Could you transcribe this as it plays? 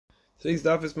Today's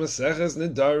daf is Maseches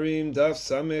Nedarim, daf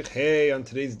Samech Hey. On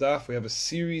today's daf, we have a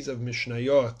series of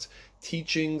Mishnayot,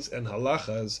 teachings and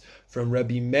halachas from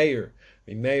Rabbi Meir.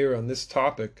 Rabbi Meir on this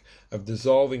topic of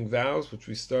dissolving vows, which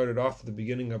we started off at the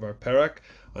beginning of our parak.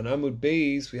 On Amud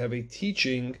Beis, we have a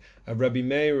teaching of Rabbi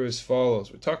Meir as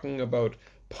follows. We're talking about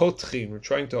potchin. We're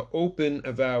trying to open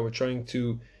a vow. We're trying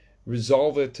to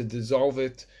resolve it, to dissolve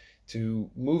it, to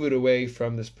move it away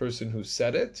from this person who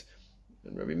said it.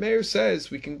 And Rabbi Meir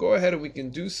says we can go ahead and we can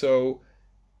do so,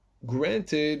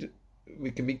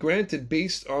 we can be granted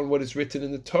based on what is written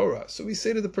in the Torah. So we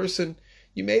say to the person,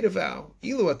 you made a vow. Do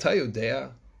you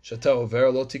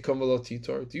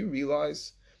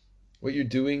realize what you're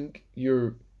doing?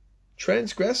 You're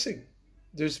transgressing.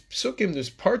 There's psukim,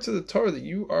 there's parts of the Torah that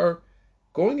you are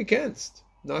going against.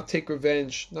 Not take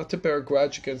revenge, not to bear a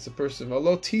grudge against the person.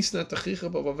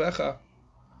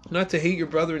 Not to hate your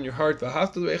brother in your heart, to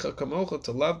love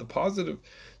the positive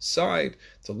side,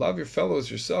 to love your fellow as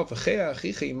yourself,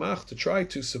 to try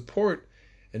to support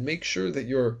and make sure that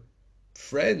your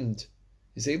friend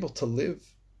is able to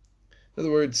live. In other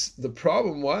words, the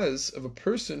problem was of a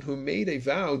person who made a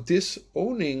vow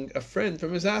disowning a friend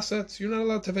from his assets. You're not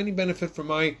allowed to have any benefit from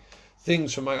my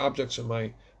things, from my objects, from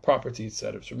my property,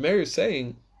 etc. So Mary is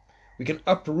saying, we can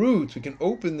uproot, we can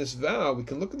open this vow, we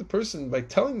can look at the person by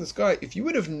telling this guy, if you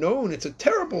would have known it's a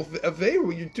terrible aveira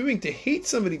what you're doing, to hate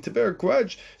somebody, to bear a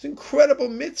grudge, it's incredible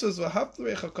mitzvahs,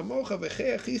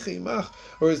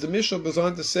 or as the Mishnah goes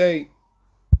on to say,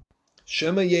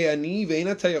 Shema ye'ani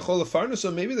ve'inata yachol lefarno, so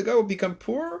maybe the guy will become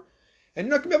poor, and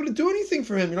you're not going to be able to do anything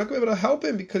for him, you're not going to be able to help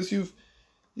him, because you've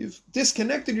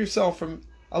disconnected yourself from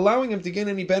allowing him to gain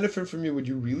any benefit from you. Would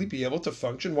you really be able to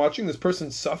function watching this person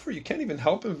suffer? You can't even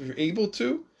help him if you're able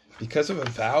to, because of a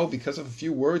vow, because of a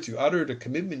few words you uttered, a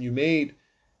commitment you made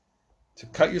to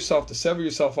cut yourself, to sever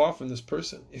yourself off from this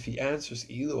person. If he answers,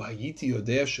 Ilu hayiti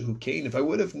yodea shehu kain, if I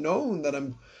would have known that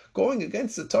I'm going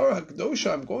against the Torah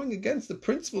HaKadosha, I'm going against the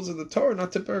principles of the Torah,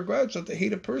 not to bear a grudge, not to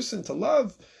hate a person, to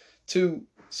love, to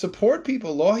support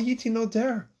people, lo hayiti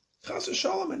noder. Chas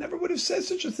v'shalom, I never would have said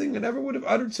such a thing, I never would have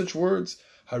uttered such words.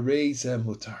 Harei zeh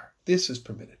mutar. This is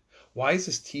permitted. Why is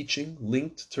this teaching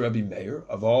linked to Rabbi Meir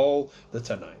of all the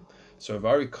Tanaim? So Rav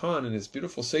Ari Khan, in his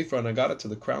beautiful Sefer on Agadah to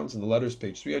the Crowns and the Letters,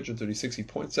 page 336, he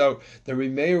points out that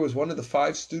Rabbi Meir was one of the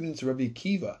 5 students of Rabbi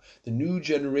Akiva, the new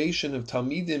generation of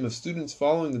Talmidim, of students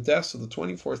following the deaths of the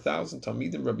 24,000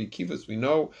 Talmidim Rabbi Akiva. As we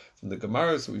know from the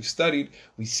Gemaras that we've studied,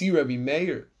 we see Rabbi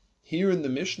Meir here in the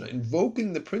Mishnah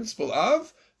invoking the principle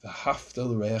of V'hafta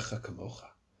l'reacha kamocha.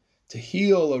 To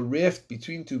heal a rift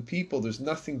between two people, there's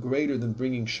nothing greater than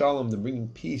bringing shalom, than bringing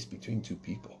peace between two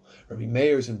people. Rabbi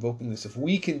Meir is invoking this. If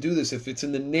we can do this, if it's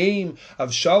in the name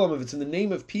of shalom, if it's in the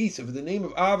name of peace, if it's in the name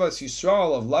of avas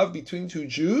Yisrael, of love between two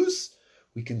Jews,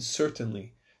 we can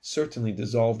certainly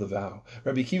dissolve the vow.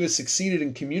 Rabbi Akiva succeeded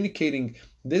in communicating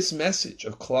this message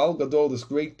of Klal Gadol, this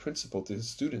great principle, to his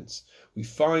students. We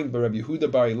find by Rabbi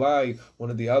Yehuda Bar Ilai,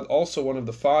 also one of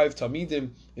the 5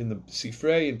 Talmidim in the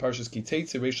Sifrei, in Parshas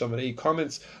Kitetze, Reish Lamed,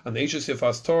 comments on the Eishes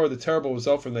Yefas Torah, the terrible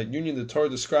result from that union. The Torah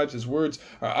describes his words,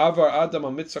 Avar Adam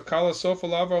al mitzvah kala sof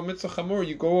al avar al mitzvah chamor.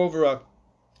 You go over a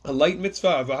light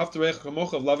mitzvah of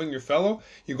loving your fellow,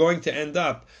 you're going to end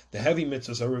up the heavy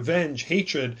mitzvahs are revenge,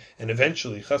 hatred, and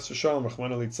eventually chas v'shalom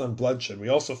rachmana litzlan, bloodshed. We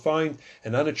also find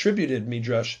an unattributed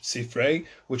midrash sifrei,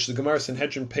 which the Gemara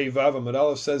Sanhedrin Pei Vav Amud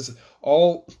Aleph says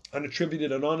all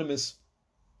unattributed anonymous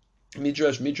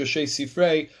midrashei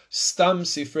sifrei, stam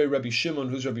sifrei Rabbi Shimon.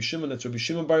 Who's Rabbi Shimon? That's Rabbi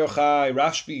Shimon Bar Yochai,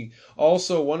 Rashbi,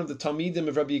 also one of the Talmidim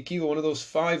of Rabbi Akiva, one of those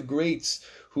 5 greats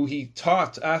who he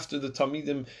taught after the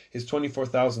Talmidim, his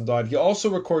 24,000 died. He also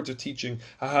records a teaching,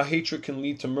 how hatred can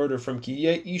lead to murder, from ki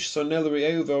ish sonel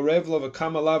re'eu ve'orev lo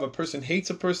v'kam alav. A person hates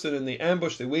a person and they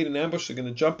wait in ambush, they're going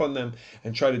to jump on them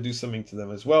and try to do something to them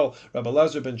as well. Rabbi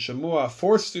Elazar ben Shamua, a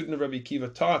 4th student of Rabbi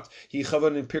Akiva, taught, hi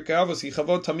chavod in Pirkei Avos, hi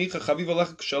chavod tamicha chaviv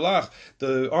alech kshalach.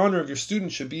 The honor of your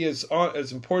student should be as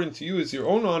important to you as your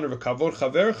own honor. V'kavod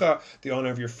chavercha, the honor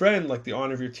of your friend, like the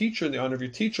honor of your teacher, and the honor of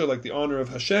your teacher, like the honor of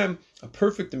Hashem. A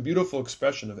perfect and beautiful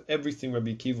expression of everything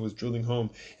Rabbi Akiva was drilling home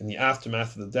in the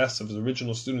aftermath of the deaths of his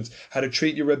original students. How to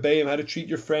treat your rebbeim, how to treat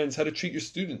your friends, how to treat your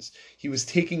students. He was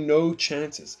taking no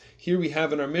chances. Here we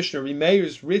have in our Mishnah, Rabbi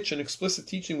Meir's rich and explicit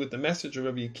teaching with the message of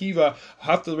Rabbi Akiva,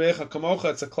 Haftal Recha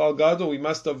Kamocha, it's a Klal Gadol. We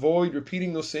must avoid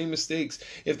repeating those same mistakes.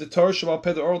 If the Torah Shabbat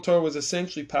Peh, the oral Torah, was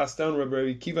essentially passed down to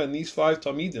Rabbi Akiva and these 5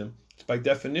 Talmidim, it's by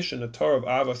definition a Torah of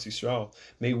Avas Yisrael.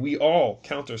 May we all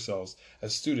count ourselves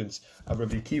as students of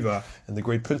Rabbi Akiva and the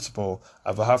great principle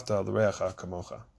of V'hafta l'reacha kamocha.